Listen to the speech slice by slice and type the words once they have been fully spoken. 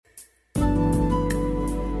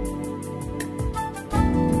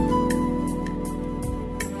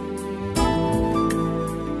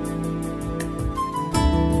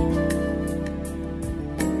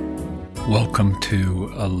Welcome to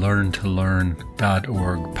a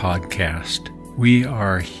LearnToLearn.org podcast. We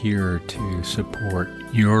are here to support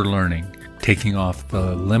your learning, taking off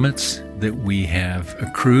the limits that we have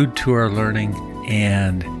accrued to our learning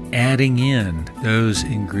and adding in those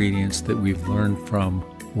ingredients that we've learned from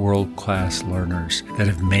world-class learners that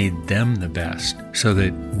have made them the best, so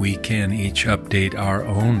that we can each update our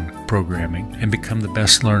own programming and become the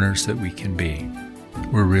best learners that we can be.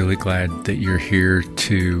 We're really glad that you're here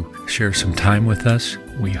to share some time with us.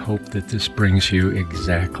 We hope that this brings you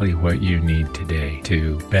exactly what you need today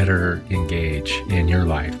to better engage in your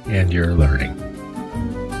life and your learning.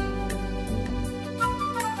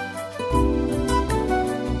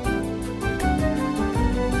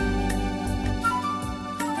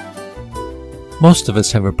 Most of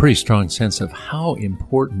us have a pretty strong sense of how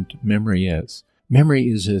important memory is. Memory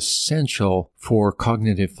is essential for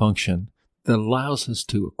cognitive function that allows us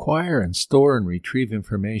to acquire and store and retrieve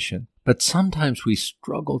information. But sometimes we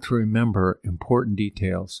struggle to remember important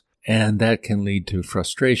details, and that can lead to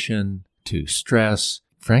frustration, to stress.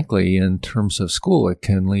 Frankly, in terms of school, it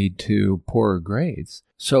can lead to poorer grades.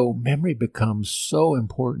 So memory becomes so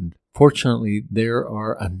important. Fortunately, there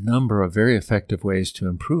are a number of very effective ways to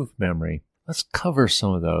improve memory. Let's cover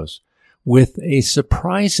some of those, with a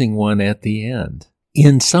surprising one at the end.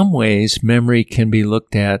 In some ways, memory can be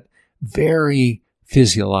looked at very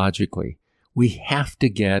physiologically. We have to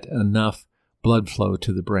get enough blood flow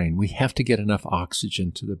to the brain. We have to get enough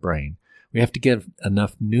oxygen to the brain. We have to get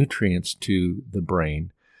enough nutrients to the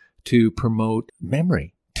brain to promote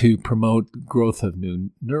memory, to promote growth of new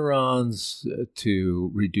neurons,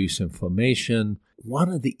 to reduce inflammation. One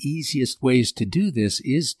of the easiest ways to do this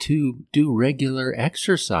is to do regular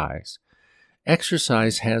exercise.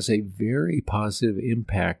 Exercise has a very positive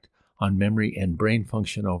impact on memory and brain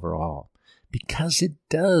function overall, because it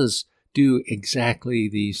does do exactly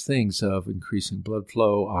these things of increasing blood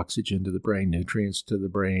flow, oxygen to the brain, nutrients to the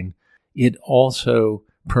brain. It also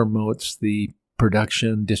promotes the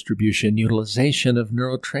production, distribution, utilization of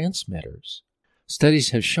neurotransmitters. Studies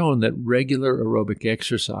have shown that regular aerobic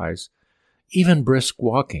exercise, even brisk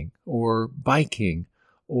walking or biking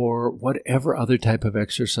or whatever other type of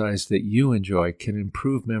exercise that you enjoy, can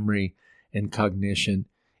improve memory and cognition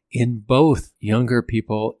in both younger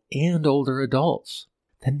people and older adults.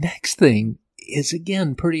 The next thing is,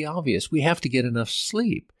 again, pretty obvious. We have to get enough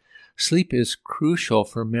sleep. Sleep is crucial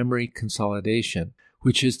for memory consolidation,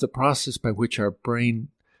 which is the process by which our brain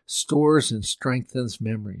stores and strengthens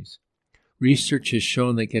memories. Research has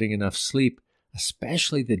shown that getting enough sleep,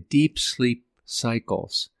 especially the deep sleep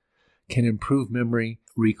cycles, can improve memory,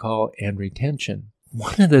 recall, and retention.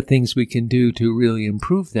 One of the things we can do to really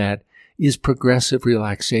improve that is progressive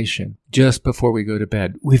relaxation just before we go to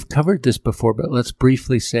bed. We've covered this before, but let's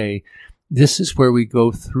briefly say this is where we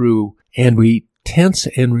go through and we tense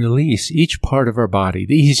and release each part of our body.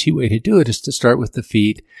 The easy way to do it is to start with the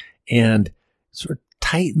feet and sort of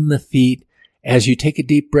tighten the feet. As you take a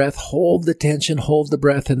deep breath, hold the tension, hold the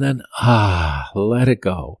breath, and then let it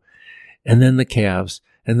go. And then the calves,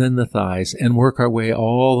 and then the thighs, and work our way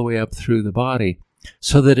all the way up through the body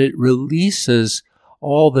so that it releases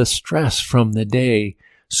all the stress from the day,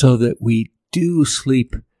 so that we do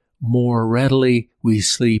sleep more readily, we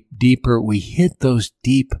sleep deeper, we hit those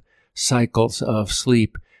deep cycles of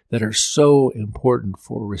sleep that are so important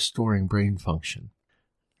for restoring brain function.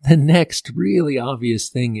 The next really obvious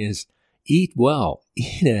thing is eat well.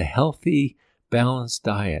 Eat a healthy, balanced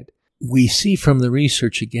diet. We see from the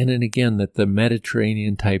research again and again that the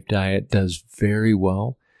Mediterranean type diet does very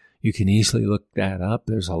well. You can easily look that up.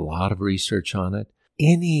 There's a lot of research on it.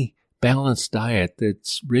 Any balanced diet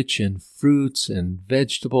that's rich in fruits and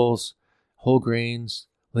vegetables, whole grains,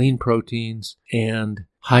 lean proteins, and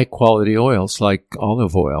high-quality oils like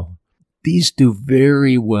olive oil, these do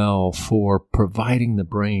very well for providing the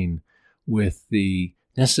brain with the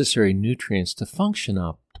necessary nutrients to function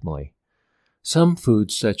optimally. Some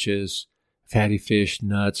foods, such as fatty fish,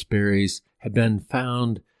 nuts, berries, have been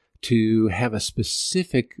found to have a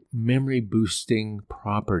specific memory-boosting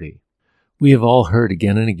property. We have all heard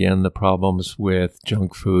again and again the problems with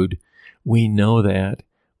junk food. We know that.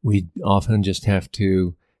 We often just have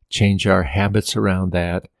to change our habits around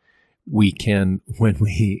that. We can, when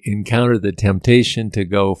we encounter the temptation to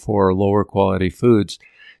go for lower quality foods,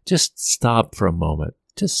 just stop for a moment.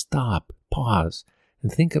 Just stop, pause,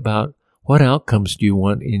 and think about what outcomes do you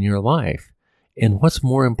want in your life? And what's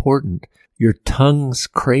more important, your tongue's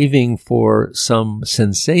craving for some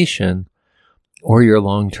sensation or your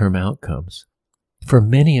long-term outcomes. For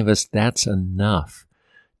many of us, that's enough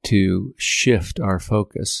to shift our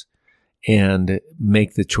focus and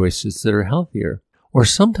make the choices that are healthier. Or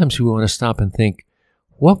sometimes we want to stop and think,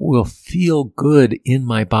 what will feel good in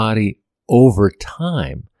my body over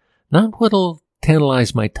time? Not what will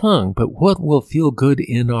tantalize my tongue, but what will feel good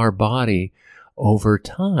in our body over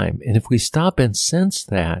time. And if we stop and sense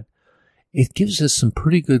that, it gives us some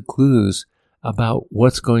pretty good clues about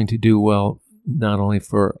what's going to do well, not only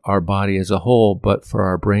for our body as a whole, but for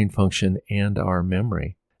our brain function and our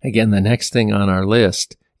memory. Again, the next thing on our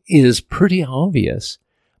list is pretty obvious.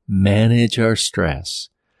 Manage our stress.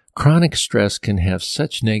 Chronic stress can have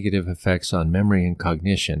such negative effects on memory and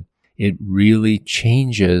cognition. It really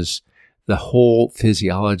changes the whole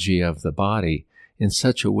physiology of the body in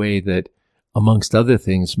such a way that, amongst other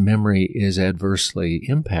things, memory is adversely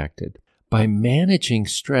impacted. By managing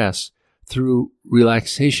stress through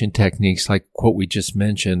relaxation techniques like what we just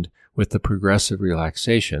mentioned with the progressive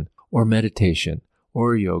relaxation, or meditation,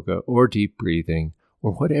 or yoga, or deep breathing,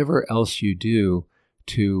 or whatever else you do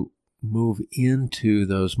to move into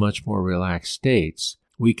those much more relaxed states,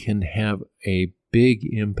 we can have a big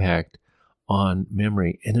impact on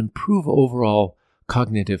memory and improve overall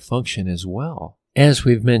cognitive function as well. As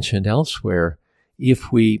we've mentioned elsewhere,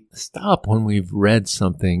 if we stop when we've read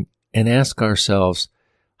something and ask ourselves,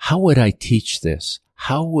 how would I teach this?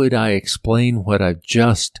 How would I explain what I've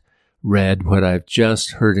just read, what I've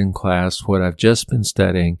just heard in class, what I've just been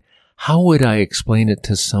studying? How would I explain it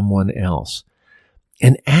to someone else?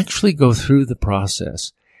 And actually go through the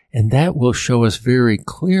process. And that will show us very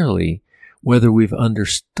clearly whether we've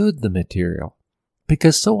understood the material.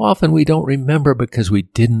 Because so often we don't remember because we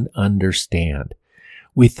didn't understand.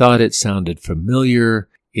 We thought it sounded familiar.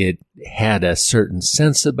 It had a certain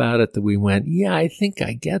sense about it that we went, yeah, I think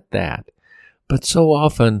I get that. But so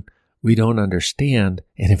often we don't understand.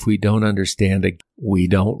 And if we don't understand it, we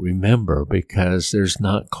don't remember because there's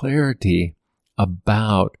not clarity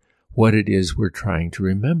about what it is we're trying to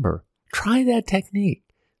remember. Try that technique.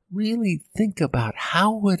 Really think about,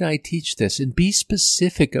 how would I teach this, and be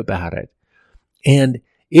specific about it. And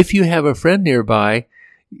if you have a friend nearby,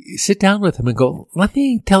 sit down with them and go, let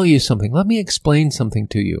me tell you something. Let me explain something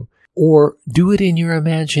to you. Or do it in your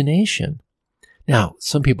imagination. Now,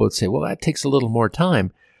 some people would say, well, that takes a little more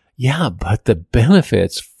time. Yeah, but the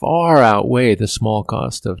benefits far outweigh the small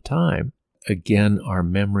cost of time. Again, our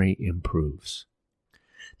memory improves.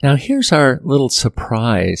 Now, here's our little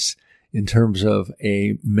surprise in terms of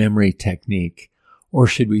a memory technique, or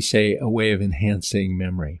should we say a way of enhancing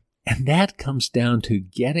memory. And that comes down to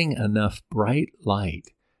getting enough bright light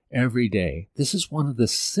every day. This is one of the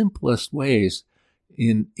simplest ways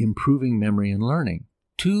in improving memory and learning.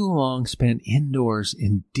 Too long spent indoors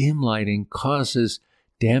in dim lighting causes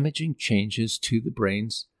damaging changes to the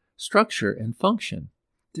brain's structure and function.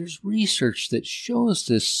 There's research that shows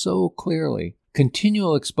this so clearly.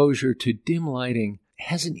 Continual exposure to dim lighting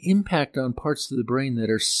has an impact on parts of the brain that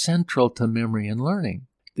are central to memory and learning.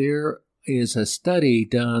 There is a study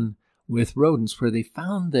done with rodents where they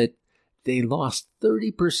found that they lost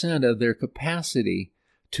 30% of their capacity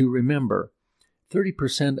to remember.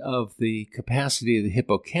 30% of the capacity of the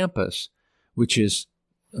hippocampus, which is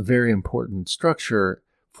a very important structure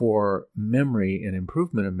for memory and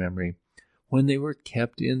improvement of memory, when they were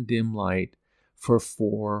kept in dim light for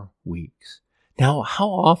 4 weeks. Now, how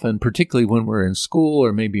often, particularly when we're in school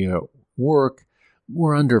or maybe at work,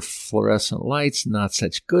 we're under fluorescent lights, not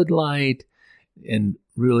such good light, and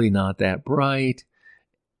really not that bright,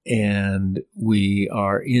 and we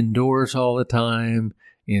are indoors all the time,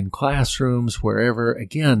 in classrooms, wherever.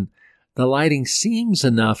 Again, the lighting seems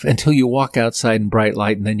enough until you walk outside in bright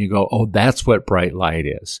light, and then you go, oh, that's what bright light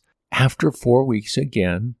is. After 4 weeks,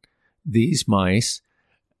 again, these mice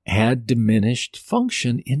had diminished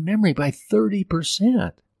function in memory by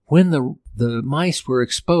 30%. When the mice were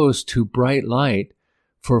exposed to bright light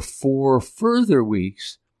for 4 further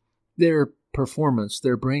weeks, their performance,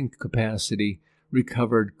 their brain capacity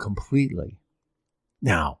recovered completely.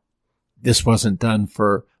 Now, this wasn't done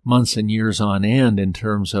for months and years on end in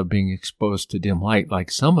terms of being exposed to dim light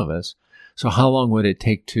like some of us. So how long would it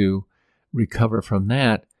take to recover from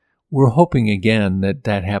that? We're hoping again that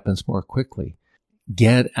that happens more quickly.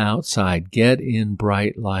 Get outside, get in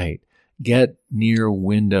bright light, get near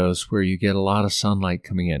windows where you get a lot of sunlight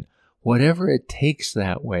coming in. Whatever it takes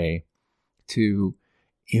that way to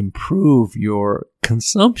improve your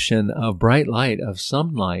consumption of bright light, of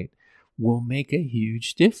sunlight, will make a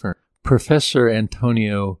huge difference. Professor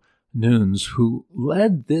Antonio Nunes, who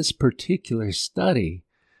led this particular study,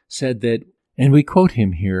 said that, and we quote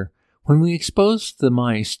him here, when we exposed the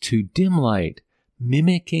mice to dim light,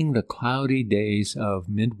 mimicking the cloudy days of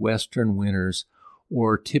Midwestern winters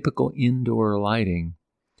or typical indoor lighting,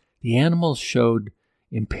 the animals showed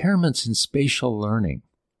impairments in spatial learning.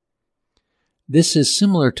 This is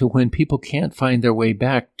similar to when people can't find their way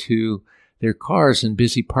back to their cars in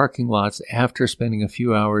busy parking lots after spending a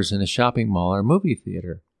few hours in a shopping mall or movie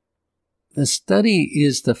theater. The study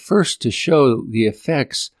is the first to show the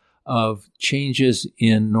effects of changes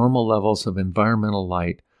in normal levels of environmental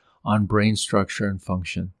light on brain structure and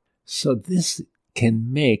function. So this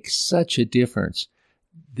can make such a difference.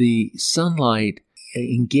 The sunlight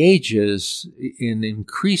engages and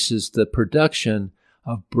increases the production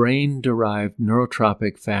of brain-derived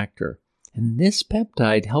neurotropic factor. And this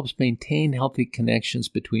peptide helps maintain healthy connections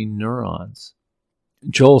between neurons.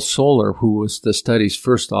 Joel Soler, who was the study's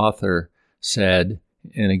first author, said,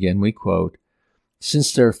 and again we quote,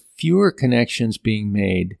 "Since there are fewer connections being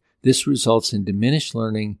made, this results in diminished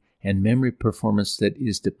learning and memory performance that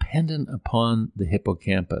is dependent upon the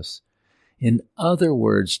hippocampus. In other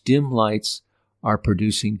words, dim lights are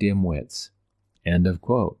producing dim-wits." End of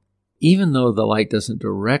quote. Even though the light doesn't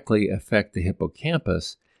directly affect the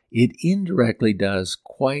hippocampus, it indirectly does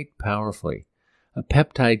quite powerfully. A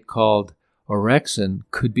peptide called orexin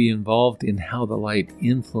could be involved in how the light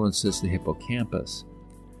influences the hippocampus.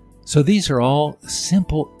 So these are all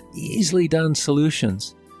simple, easily done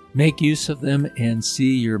solutions. Make use of them and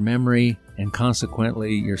see your memory and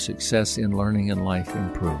consequently your success in learning and life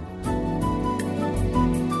improve.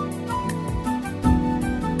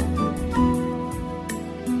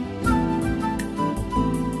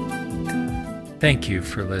 Thank you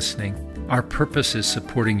for listening. Our purpose is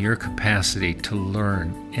supporting your capacity to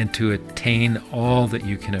learn and to attain all that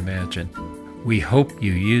you can imagine. We hope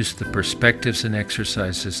you use the perspectives and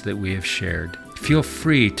exercises that we have shared. Feel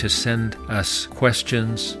free to send us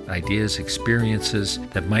questions, ideas, experiences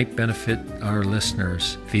that might benefit our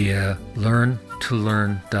listeners via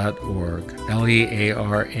learntolearn.org,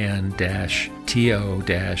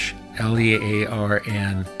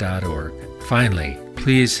 learn-to-learn.org. Finally,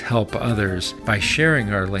 please help others by sharing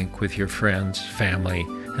our link with your friends, family,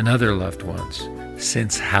 and other loved ones,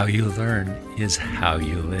 since how you learn is how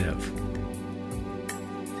you live.